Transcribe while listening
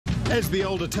As the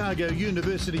old Otago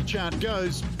University chant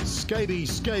goes, scabies,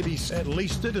 scabies, at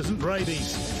least it isn't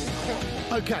rabies.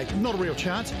 OK, not a real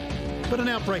chant, but an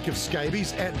outbreak of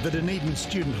scabies at the Dunedin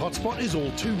student hotspot is all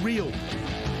too real.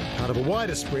 Part of a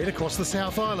wider spread across the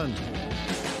South Island.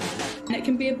 It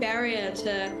can be a barrier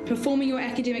to performing your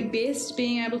academic best,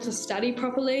 being able to study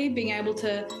properly, being able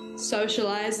to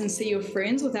socialise and see your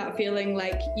friends without feeling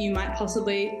like you might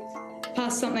possibly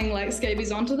pass something like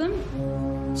scabies onto them.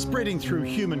 Spreading through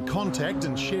human contact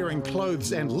and sharing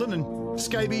clothes and linen,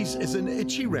 scabies is an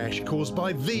itchy rash caused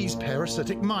by these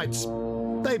parasitic mites.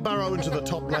 They burrow into the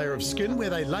top layer of skin where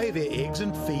they lay their eggs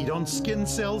and feed on skin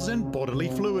cells and bodily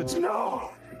fluids.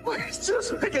 No, please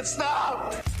just make it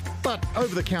stop. But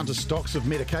over-the-counter stocks of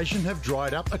medication have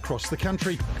dried up across the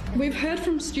country. We've heard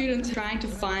from students trying to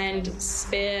find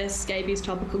spare scabies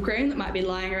topical cream that might be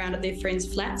lying around at their friends'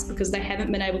 flats because they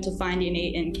haven't been able to find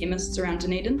any in chemists around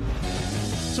Dunedin.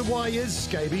 So why is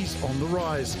scabies on the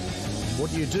rise?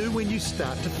 What do you do when you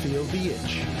start to feel the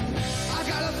itch? I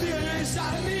got a feeling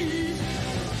inside of me.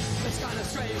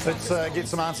 Let's get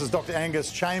some answers. Dr.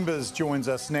 Angus Chambers joins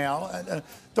us now.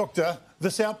 Doctor,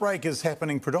 this outbreak is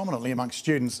happening predominantly amongst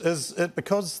students. Is it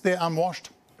because they're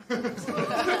unwashed?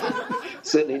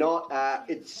 Certainly not.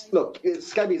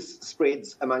 Scabies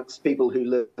spreads amongst people who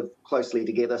live closely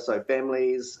together, so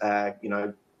families,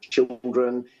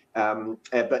 children,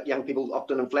 but young people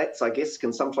often in flats, I guess,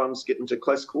 can sometimes get into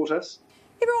close quarters.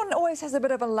 Everyone always has a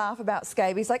bit of a laugh about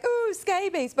scabies, like, ooh,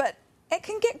 scabies, but it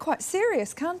can get quite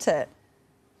serious, can't it?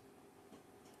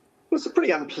 Well, it's a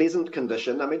pretty unpleasant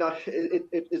condition. I mean,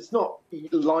 it's not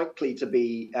likely to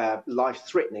be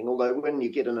life-threatening, although when you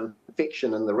get an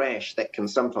infection in the rash, that can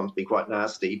sometimes be quite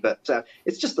nasty. But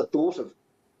it's just the thought of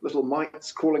little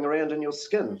mites crawling around in your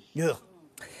skin. Yeah.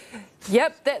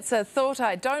 Yep, that's a thought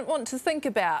I don't want to think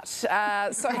about. So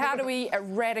how do we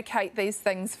eradicate these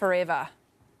things forever?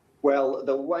 Well,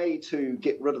 the way to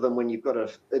get rid of them when you've got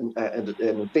an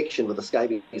infection with a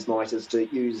scabies mite is to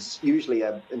use usually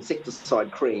an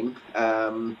insecticide cream.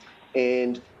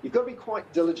 And you've got to be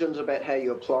quite diligent about how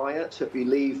you apply it. If you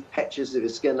leave patches of your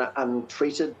skin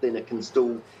untreated, then it can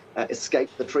still escape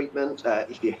the treatment.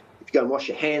 If you go and wash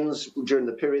your hands during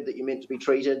the period that you're meant to be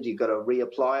treated, you've got to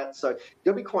reapply it. So you've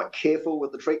got to be quite careful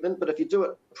with the treatment. But if you do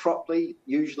it properly,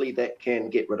 usually that can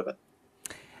get rid of it.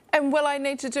 And will I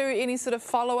need to do any sort of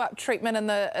follow-up treatment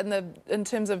in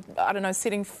terms of, I don't know,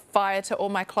 setting fire to all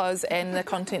my clothes and the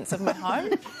contents of my home?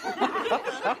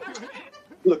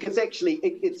 Look,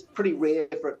 it's pretty rare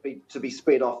for it to be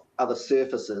spread off other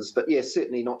surfaces, but yes,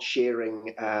 certainly not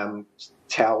sharing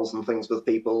towels and things with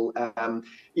people.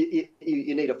 You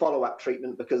need a follow-up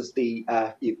treatment because the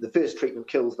first treatment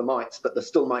kills the mites, but there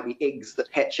still might be eggs that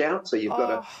hatch out, so you've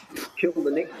got to kill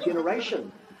the next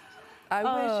generation. I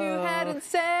wish you hadn't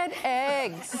said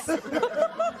eggs.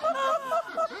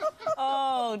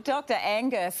 Oh, Dr.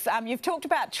 Angus, you've talked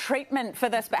about treatment for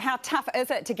this, but how tough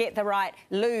is it to get the right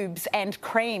lubes and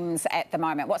creams at the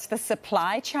moment? What's the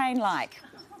supply chain like?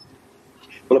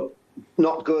 Well,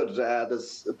 not good.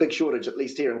 There's a big shortage, at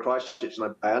least here in Christchurch,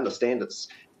 and I understand it's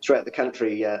throughout the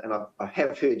country. And I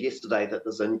have heard yesterday that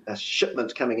there's a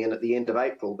shipment coming in at the end of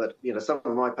April, but some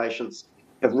of my patients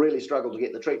have really struggled to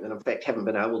get the treatment, in fact, haven't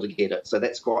been able to get it. So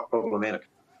that's quite problematic.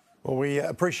 Well, we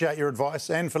appreciate your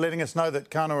advice and for letting us know that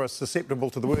Kāna is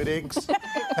susceptible to the word eggs.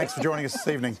 Thanks for joining us this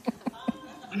evening.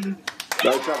 No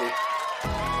trouble.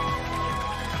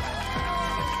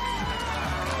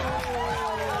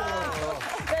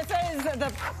 This is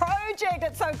the project.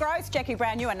 It's so gross. Jackie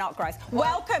Brown, you are not gross.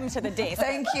 Welcome to the desk.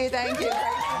 Thank you. Great to be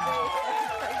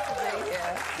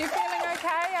here. You feeling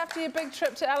okay after your big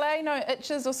trip to LA? No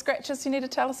itches or scratches you need to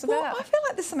tell us about? Well, I feel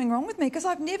like there's something wrong with me because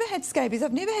I've never had scabies.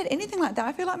 I've never had anything like that.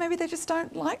 I feel like maybe they just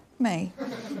don't like me.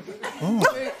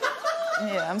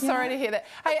 Yeah, I'm sorry to hear that.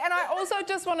 Hey, and I also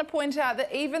just want to point out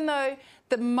that even though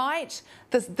the mite,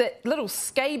 that little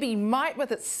scaby mite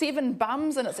with its 7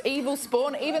 bums and its evil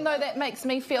spawn, even though that makes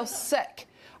me feel sick,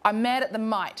 I'm mad at the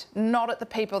mite, not at the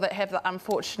people that have the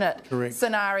unfortunate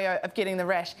scenario of getting the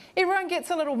rash. Everyone gets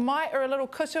a little mite or a little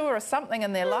kutu or something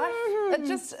in their life.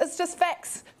 It's just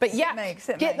facts. But yeah,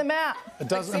 get them out.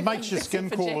 It makes your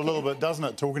skin crawl a little bit, doesn't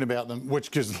it, talking about them,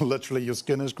 which is literally your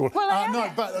skin is crawling. Well,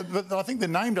 no, but I think the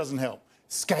name doesn't help.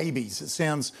 Scabies. It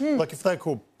sounds like if they're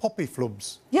called poppy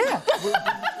flubs. Yeah.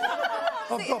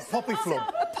 I've got poppy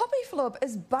flub. A poppy flub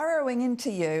is burrowing into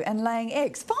you and laying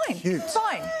eggs. Fine. Cute.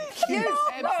 Fine. Cute.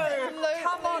 Absolutely.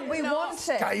 Come on, we want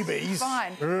it. Scabies.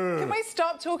 Fine. Can we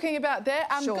stop talking about that?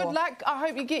 Sure. Good luck. I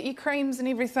hope you get your creams and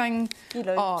everything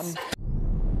on.